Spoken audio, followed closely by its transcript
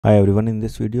Hi everyone, in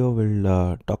this video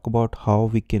we'll talk about how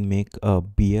we can make a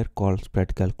beer call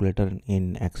spread calculator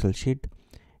in Excel sheet.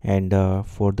 And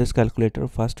for this calculator,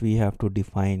 first we have to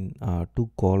define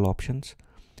two call options,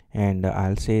 and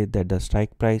I'll say that the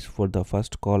strike price for the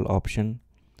first call option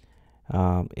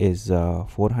is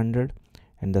 400,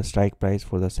 and the strike price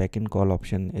for the second call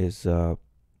option is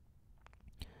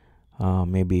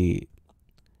maybe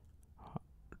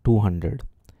 200.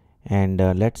 And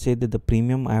let's say that the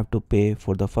premium I have to pay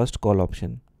for the first call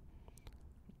option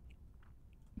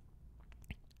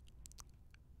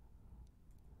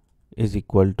is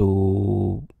equal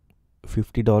to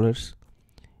 $50,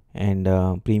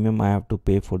 and premium I have to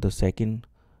pay for the second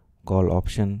call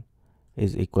option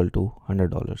is equal to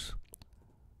 $100.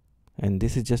 And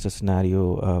this is just a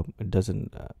scenario. It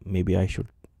doesn't maybe I should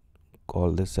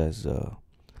call this as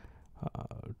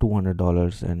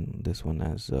 $200 and this one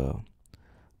as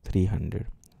 300.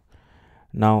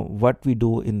 Now what we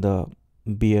do in the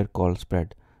beer call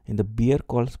spread,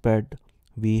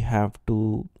 we have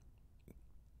to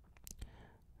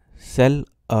sell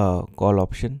a call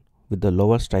option with the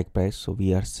lower strike price, so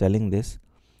we are selling this,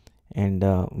 and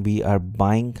we are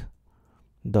buying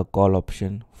the call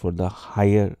option for the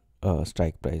higher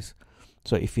strike price.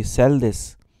 So if we sell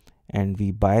this and we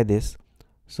buy this,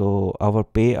 so our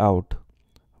payout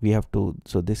we have to,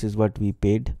 so this is what we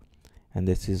paid and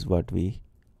this is what we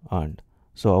earned.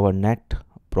 So our net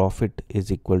profit is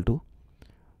equal to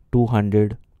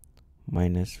 200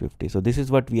 minus 50. So this is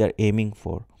what we are aiming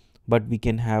for, but we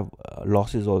can have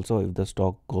losses also if the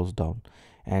stock goes down.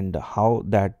 And how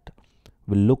that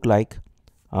will look like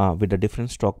with a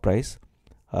different stock price,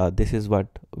 this is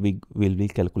what we will be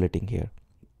calculating here.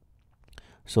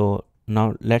 So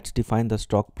now let's define the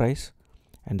stock price,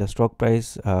 and the stock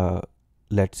price,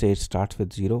 let's say it starts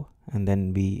with 0, and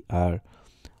then we are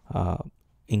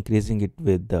increasing it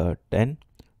with 10.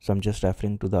 So I'm just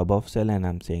referring to the above cell and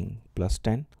I'm saying plus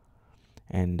 10,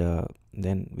 and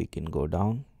then we can go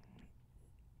down,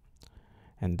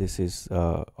 and this is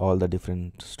all the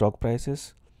different stock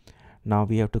prices. Now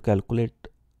we have to calculate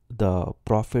the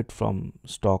profit from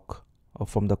stock or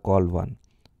from the call 1.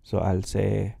 So I'll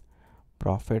say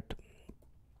profit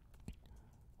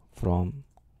from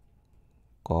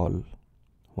call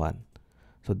 1.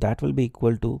 So that will be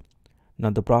equal to,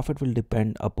 now the profit will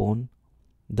depend upon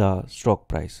the stock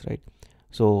price, right?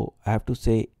 So I have to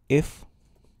say if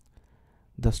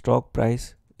the stock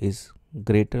price is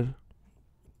greater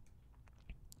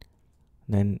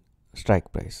than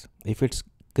strike price. If it's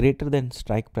greater than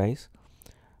strike price,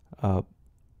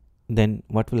 then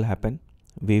what will happen?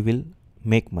 We will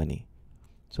make money.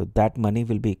 So that money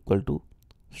will be equal to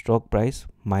stock price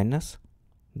minus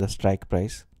the strike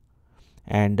price.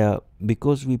 And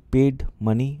because we paid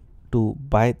money to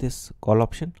buy this call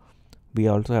option, we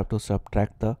also have to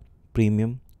subtract the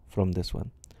premium from this one.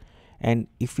 And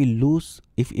if we lose,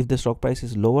 if the stock price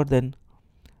is lower than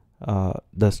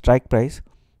the strike price,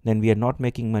 then we are not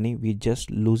making money, we just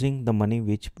losing the money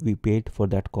which we paid for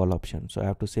that call option. So I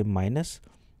have to say minus,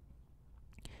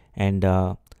 and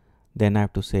then I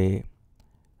have to say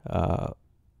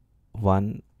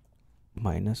 1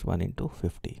 minus 1 into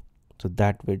 50. So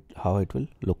that will how it will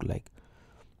look like.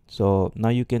 So now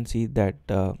you can see that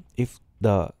if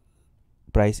the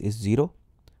price is 0,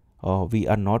 we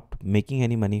are not making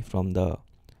any money from the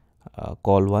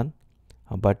call 1,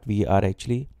 but we are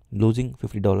actually losing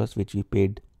 $50 which we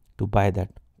paid to buy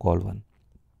that call 1.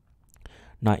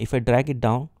 Now if I drag it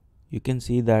down, you can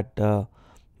see that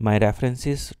my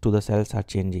references to the cells are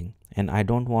changing, and I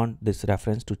don't want this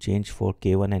reference to change for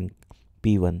K1 and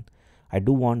P1. I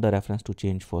do want the reference to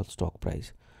change for stock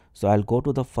price. So I'll go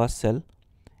to the first cell,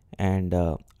 and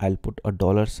I'll put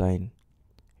a $sign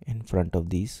in front of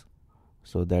these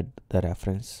so that the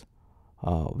reference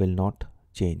will not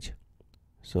change.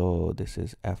 So this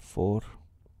is F4,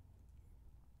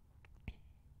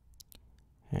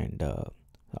 and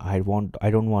I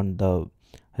don't want the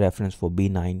reference for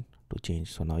B9 to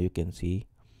change. So now you can see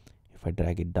if I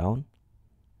drag it down,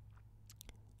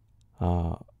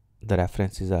 the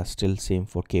references are still same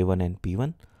for K1 and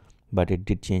P1, but it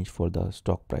did change for the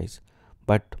stock price,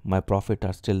 but my profit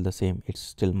are still the same, it's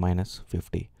still minus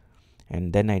 50.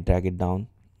 And then I drag it down,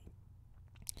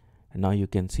 and now you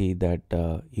can see that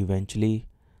eventually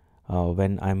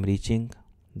when I'm reaching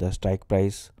the strike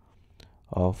price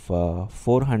of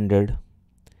 400,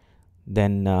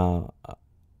 then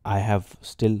I have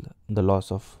still the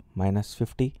loss of minus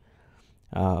 50,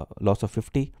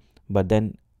 but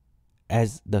then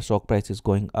as the stock price is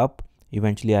going up,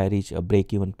 eventually I reach a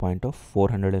break-even point of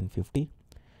 450,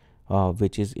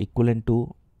 which is equivalent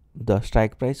to the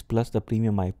strike price plus the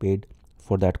premium I paid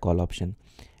for that call option.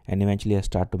 and eventually I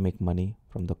start to make money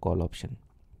from the call option.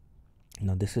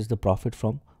 Now this is the profit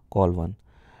from call 1.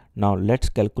 Now let's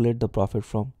calculate the profit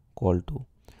from call 2.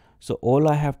 So all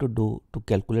I have to do to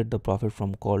calculate the profit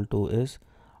from call 2 is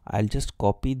I'll just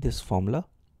copy this formula,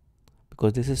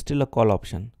 because this is still a call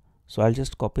option. So I'll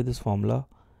just copy this formula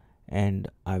and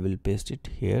I will paste it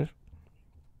here.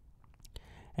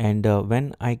 And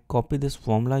when I copy this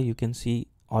formula, you can see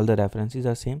all the references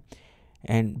are same,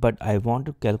 but I want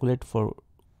to calculate for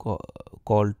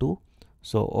call 2.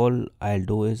 So all I'll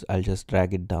do is I'll just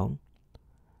drag it down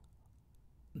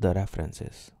the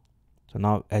references. So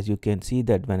now as you can see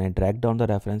that when I drag down the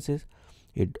references,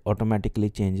 it automatically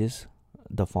changes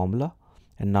the formula,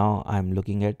 and now I'm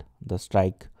looking at the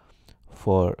strike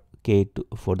for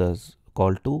K2 for the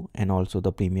call 2 and also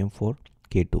the premium for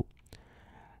K2.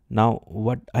 Now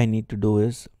what I need to do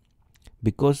is,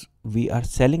 because we are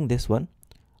selling this one,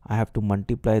 I have to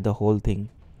multiply the whole thing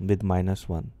with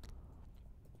 -1,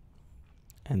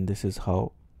 and this is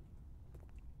how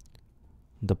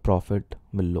the profit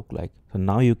will look like. So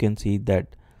now you can see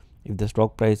that if the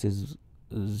stock price is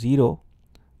 0,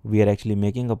 we are actually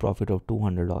making a profit of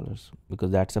 $200,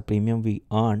 because that's a premium we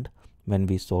earned when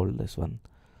we sold this one.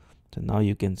 So now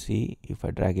you can see if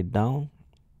I drag it down,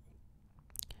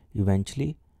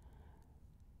 eventually,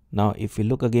 now if we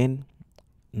look again,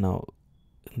 now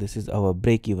this is our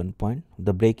break-even point.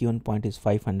 The break-even point is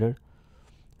 500.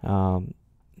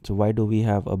 So why do we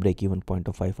have a break-even point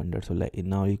of 500? So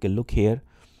now you can look here,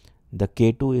 the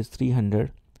K2 is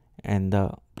 300 and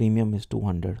the premium is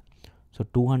 200. So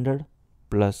 200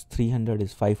 plus 300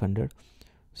 is 500.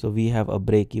 So we have a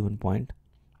break-even point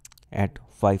at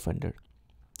 500.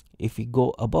 If we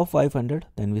go above 500,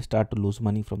 then we start to lose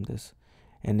money from this.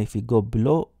 And if we go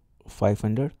below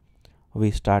 500,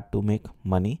 we start to make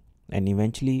money, and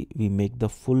eventually we make the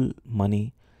full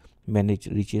money when it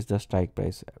reaches the strike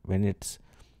price. When it's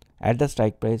at the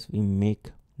strike price, we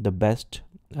make the best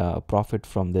profit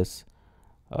from this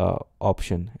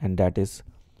option, and that is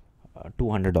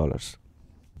 $200.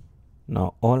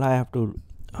 Now all I have to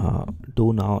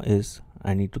do now is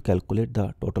I need to calculate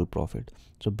the total profit.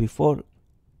 So before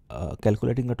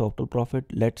calculating the total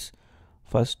profit, let's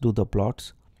first do the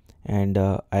plots, and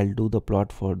I'll do the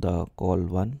plot for the call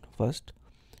 1 first,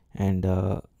 and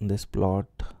this plot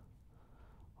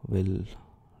will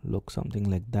look something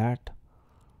like that.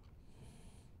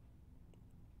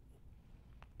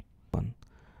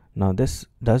 Now this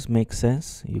does make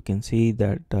sense. You can see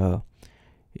that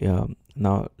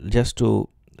now just to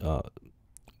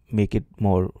make it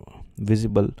more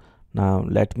visible, now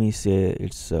let me say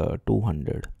it's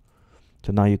 200.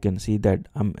 So now you can see that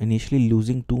I'm initially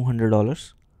losing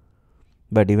 $200,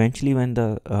 but eventually when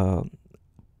the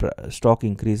stock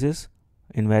increases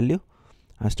in value,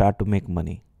 I start to make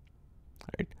money,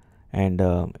 right? And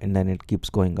then it keeps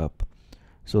going up.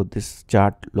 So this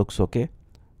chart looks okay.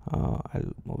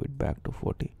 I'll move it back to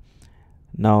 40.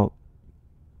 Now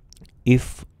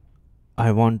if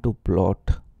I want to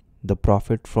plot the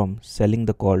profit from selling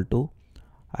the call 2,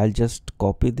 I'll just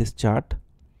copy this chart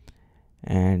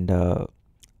and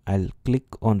I'll click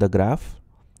on the graph,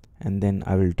 and then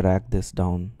I will drag this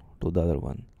down to the other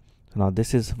one. So now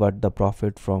this is what the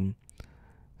profit from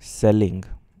selling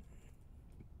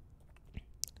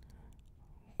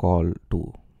call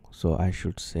 2. So I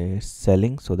should say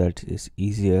selling, so that is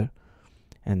easier,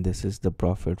 and this is the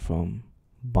profit from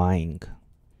buying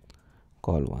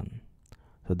call 1.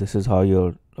 So this is how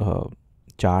your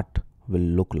chart will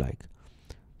look like.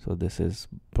 So this is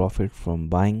profit from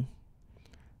buying,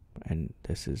 and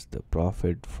this is the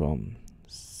profit from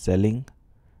selling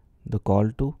the call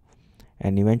 2,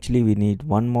 and eventually we need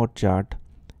one more chart,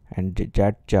 and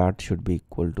that chart should be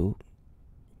equal to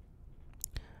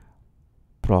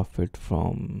profit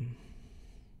from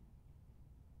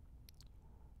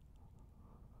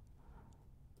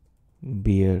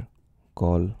bear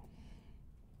call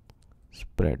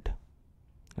spread,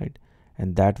 right?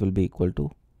 And that will be equal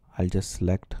to, I'll just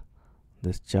select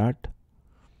this chart.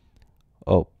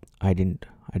 Oh, I didn't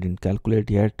calculate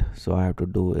yet, so I have to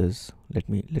do is let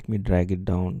me drag it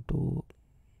down to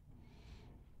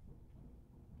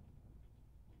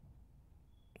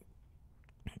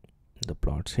the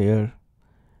plots here,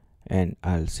 and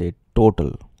I'll say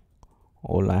total.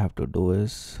 All I have to do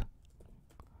is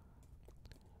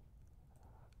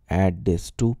add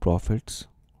these two profits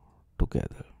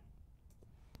together,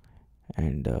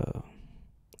 and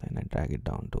then I drag it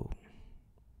down to,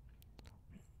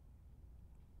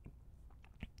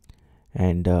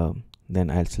 and then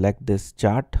I'll select this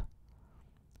chart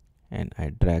and I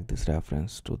drag this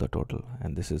reference to the total,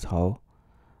 and this is how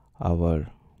our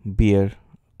bear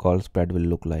call spread will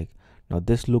look like. Now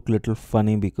this look little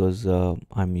funny because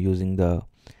I'm using the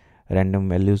random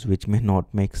values which may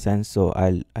not make sense, so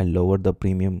I'll lower the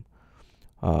premium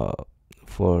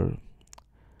for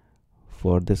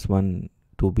this one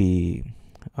to be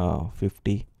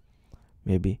 50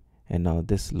 maybe, and now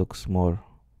this looks more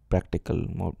practical,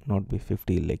 more not be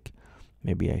 50, like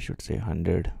maybe I should say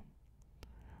 100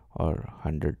 or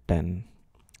 110.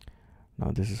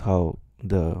 Now this is how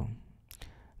the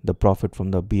profit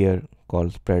from the beer call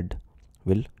spread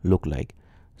will look like.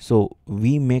 So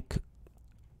we make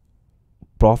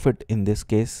profit in this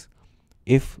case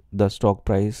if the stock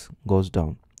price goes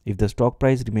down. If the stock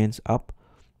price remains up,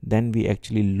 then we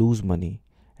actually lose money,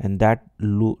 and that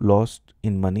loss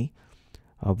in money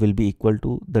will be equal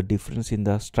to the difference in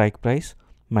the strike price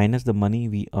minus the money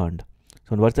we earned.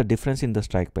 So what's the difference in the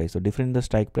strike price? So difference in the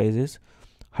strike price is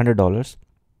 $100,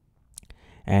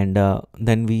 and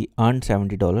then we earned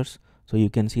 $70. So you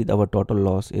can see our total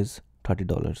loss is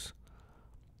 $30.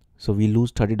 So we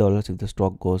lose $30 if the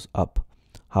stock goes up.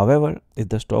 However, if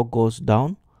the stock goes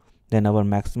down, then our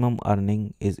maximum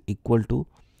earning is equal to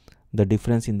the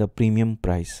difference in the premium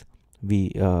price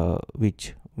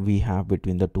which we have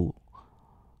between the two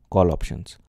call options.